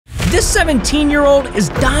This 17-year-old is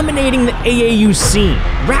dominating the AAU scene,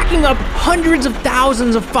 racking up hundreds of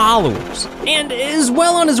thousands of followers, and is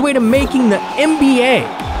well on his way to making the NBA,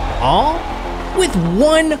 all with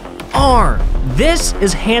one arm. This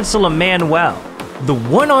is Hansel Emmanuel, the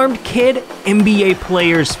one-armed kid NBA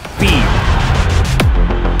players fear.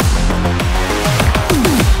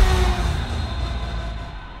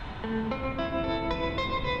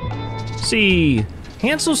 See,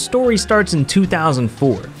 Hansel's story starts in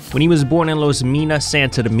 2004, when he was born in Los Minas,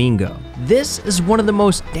 Santo Domingo. This is one of the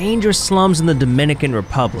most dangerous slums in the Dominican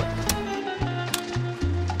Republic.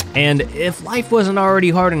 And if life wasn't already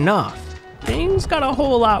hard enough, things got a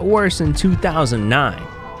whole lot worse in 2009,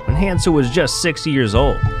 when Hansel was just 6 years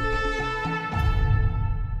old.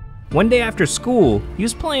 One day after school, he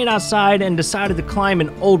was playing outside and decided to climb an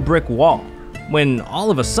old brick wall, when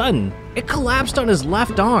all of a sudden, it collapsed on his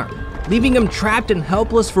left arm, leaving him trapped and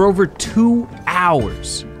helpless for over 2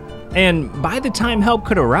 hours. And by the time help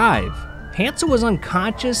could arrive, Hansel was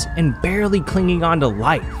unconscious and barely clinging on to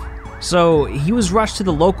life. So he was rushed to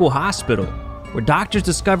the local hospital, where doctors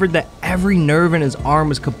discovered that every nerve in his arm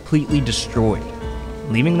was completely destroyed,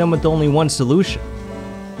 leaving them with only one solution: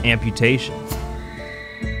 amputation.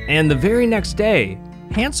 And the very next day,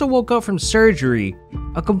 Hansel woke up from surgery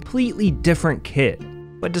a completely different kid.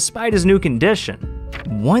 But despite his new condition,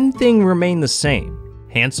 one thing remained the same: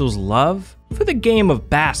 Hansel's love for the game of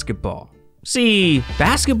basketball. See,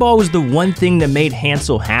 basketball was the one thing that made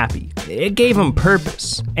Hansel happy. It gave him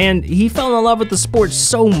purpose, and he fell in love with the sport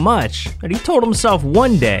so much that he told himself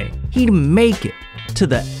one day he'd make it to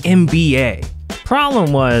the NBA.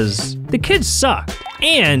 Problem was, the kid sucked,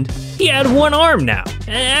 and he had one arm now.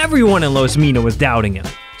 Everyone in Los Minas was doubting him.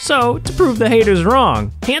 So, to prove the haters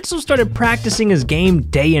wrong, Hansel started practicing his game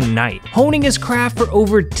day and night, honing his craft for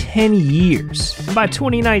over 10 years. And by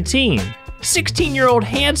 2019, 16-year-old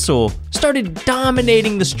Hansel started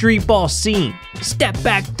dominating the street ball scene. Step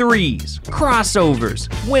back threes, crossovers,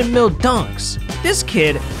 windmill dunks. This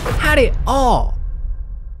kid had it all.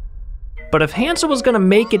 But if Hansel was gonna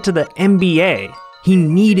make it to the NBA, he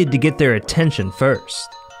needed to get their attention first.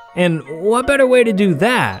 And what better way to do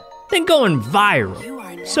that than going viral?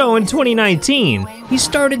 So in 2019, he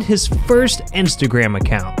started his first Instagram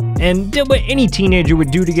account and did what any teenager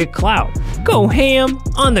would do to get clout: go ham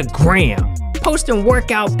on the gram, posting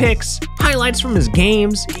workout pics, highlights from his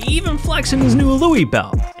games, even flexing his new Louis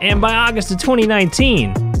belt. And by August of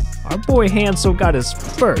 2019, our boy Hansel got his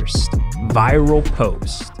first viral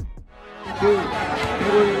post.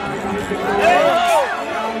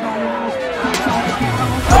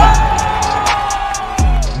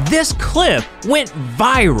 This clip went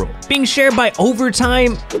viral, being shared by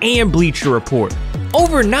Overtime and Bleacher Report.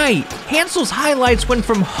 Overnight, Hansel's highlights went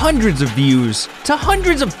from hundreds of views to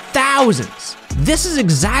hundreds of thousands. This is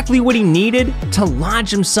exactly what he needed to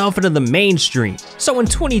launch himself into the mainstream. So in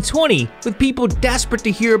 2020, with people desperate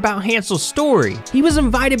to hear about Hansel's story, he was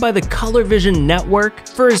invited by the Color Vision Network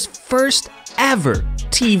for his first ever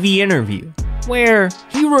TV interview, where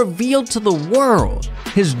he revealed to the world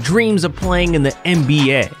his dreams of playing in the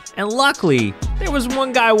NBA. And luckily, there was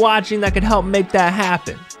one guy watching that could help make that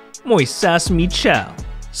happen: Moises Michel.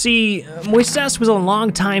 See, Moises was a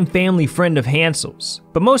longtime family friend of Hansel's,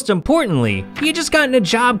 but most importantly, he had just gotten a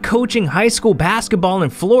job coaching high school basketball in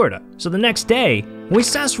Florida. So the next day,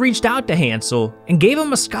 Moises reached out to Hansel and gave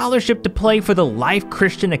him a scholarship to play for the Life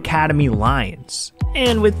Christian Academy Lions.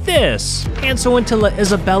 And with this, Hansel went to La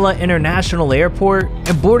Isabela International Airport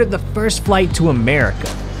and boarded the first flight to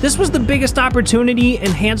America. This was the biggest opportunity in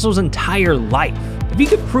Hansel's entire life. If he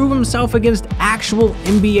could prove himself against actual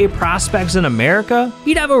NBA prospects in America,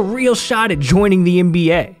 he'd have a real shot at joining the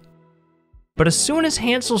NBA. But as soon as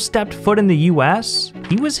Hansel stepped foot in the US,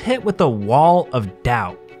 he was hit with a wall of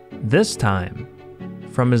doubt, this time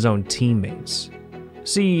from his own teammates.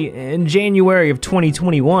 See, in January of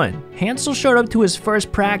 2021, Hansel showed up to his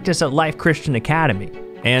first practice at Life Christian Academy.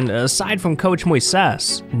 And aside from Coach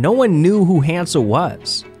Moises, no one knew who Hansel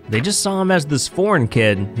was. They just saw him as this foreign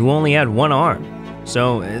kid who only had one arm.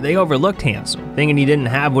 So they overlooked Hansel, thinking he didn't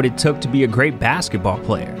have what it took to be a great basketball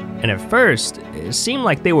player. And at first, it seemed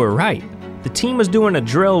like they were right. The team was doing a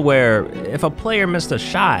drill where if a player missed a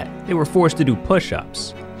shot, they were forced to do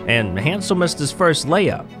push-ups. And Hansel missed his first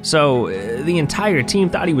layup, so the entire team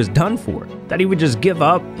thought he was done for, that he would just give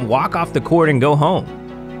up, walk off the court, and go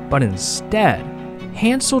home. But instead,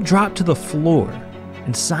 Hansel dropped to the floor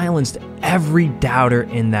and silenced every doubter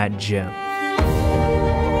in that gym.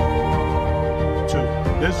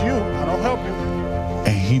 That's you, I'll help you.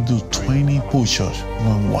 And he do 20 push-ups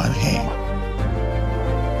with one hand.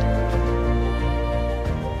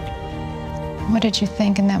 What did you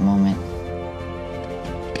think in that moment?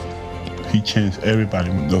 He changed everybody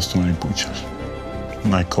with those 20 push-ups.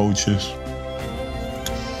 My coaches,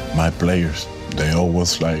 my players, they all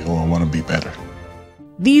was like, oh, I want to be better.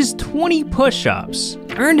 These 20 push-ups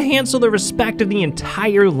earned Hansel the respect of the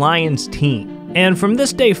entire Lions team. And from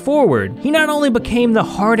this day forward, he not only became the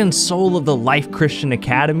heart and soul of the Life Christian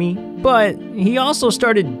Academy, but he also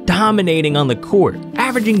started dominating on the court,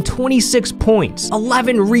 averaging 26 points,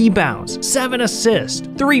 11 rebounds, 7 assists,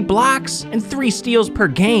 3 blocks, and 3 steals per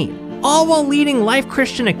game, all while leading Life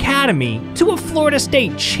Christian Academy to a Florida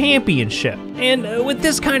State championship. And with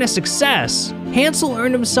this kind of success, Hansel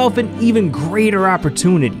earned himself an even greater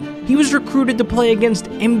opportunity. He was recruited to play against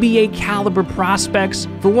NBA caliber prospects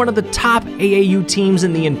for one of the top AAU teams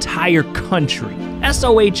in the entire country,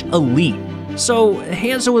 SOH Elite. So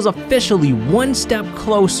Hansel was officially one step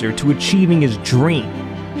closer to achieving his dream.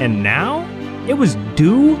 And now, it was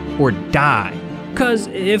do or die. Cause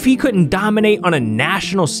if he couldn't dominate on a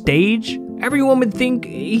national stage, everyone would think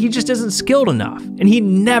he just isn't skilled enough and he'd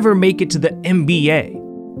never make it to the NBA.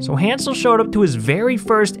 So Hansel showed up to his very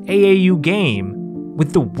first AAU game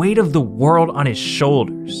with the weight of the world on his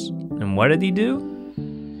shoulders. And what did he do?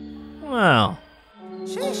 Well,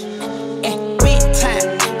 big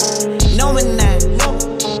time, no man,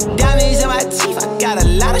 diamonds in my teeth, I got a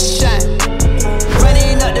lot of shine.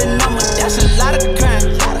 Running up the number, that's a lot of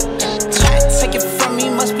crime. Try to take it from me,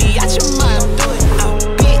 must be out your mind. Do it,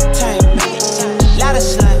 big time, lot of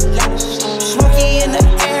slime. Smoky in the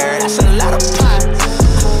air, that's a lot of pine.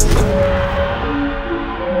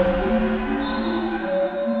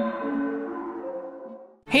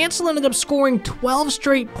 Hansel ended up scoring 12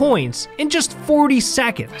 straight points in just 40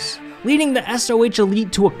 seconds, leading the SOH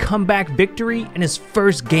Elite to a comeback victory in his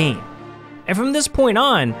first game. And from this point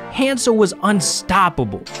on, Hansel was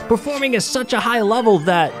unstoppable, performing at such a high level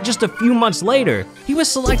that just a few months later, he was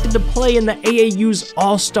selected to play in the AAU's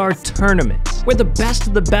All-Star Tournament, where the best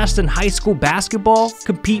of the best in high school basketball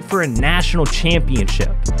compete for a national championship.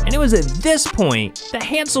 And it was at this point that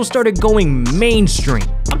Hansel started going mainstream.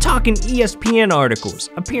 I'm talking ESPN articles,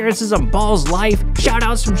 appearances on Ball's Life,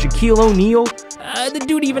 shoutouts from Shaquille O'Neal. The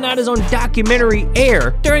dude even had his own documentary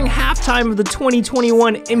air during halftime of the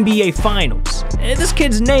 2021 NBA Finals. This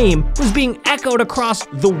kid's name was being echoed across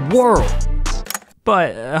the world.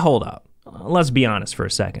 But hold up, let's be honest for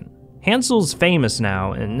a second. Hansel's famous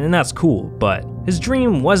now, and that's cool, but his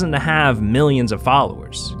dream wasn't to have millions of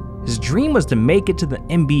followers. His dream was to make it to the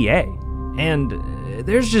NBA. And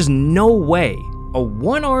there's just no way a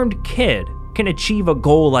one-armed kid can achieve a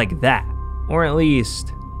goal like that. Or at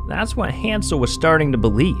least, that's what Hansel was starting to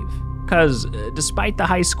believe. Cause despite the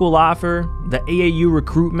high school offer, the AAU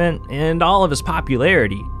recruitment, and all of his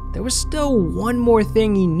popularity, there was still one more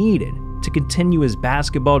thing he needed to continue his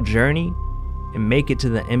basketball journey and make it to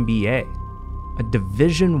the NBA, a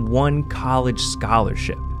Division I college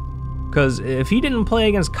scholarship. Cause if he didn't play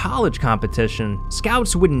against college competition,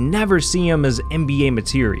 scouts would never see him as NBA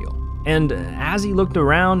material. And as he looked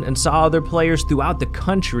around and saw other players throughout the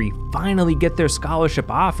country finally get their scholarship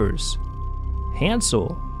offers,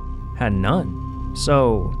 Hansel had none.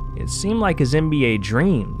 So it seemed like his NBA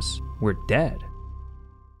dreams were dead.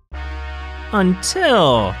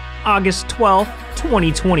 Until August 12th,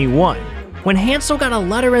 2021, when Hansel got a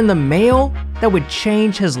letter in the mail that would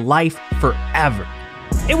change his life forever.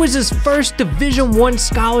 It was his first Division I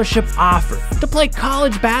scholarship offer to play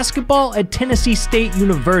college basketball at Tennessee State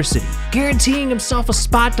University, guaranteeing himself a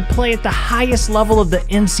spot to play at the highest level of the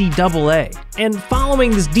NCAA. And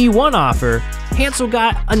following this D1 offer, Hansel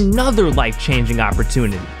got another life-changing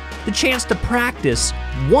opportunity, the chance to practice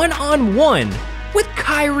one-on-one with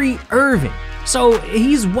Kyrie Irving. So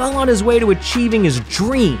he's well on his way to achieving his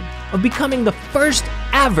dream of becoming the first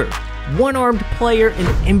ever one-armed player in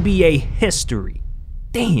NBA history.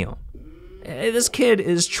 Damn, this kid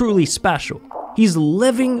is truly special. He's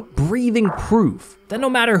living, breathing proof that no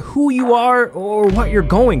matter who you are or what you're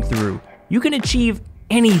going through, you can achieve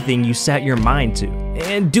anything you set your mind to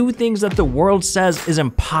and do things that the world says is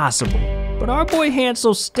impossible. But our boy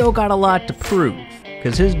Hansel still got a lot to prove,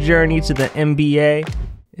 because his journey to the NBA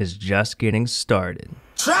is just getting started.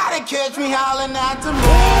 Try to catch me howling at the moon.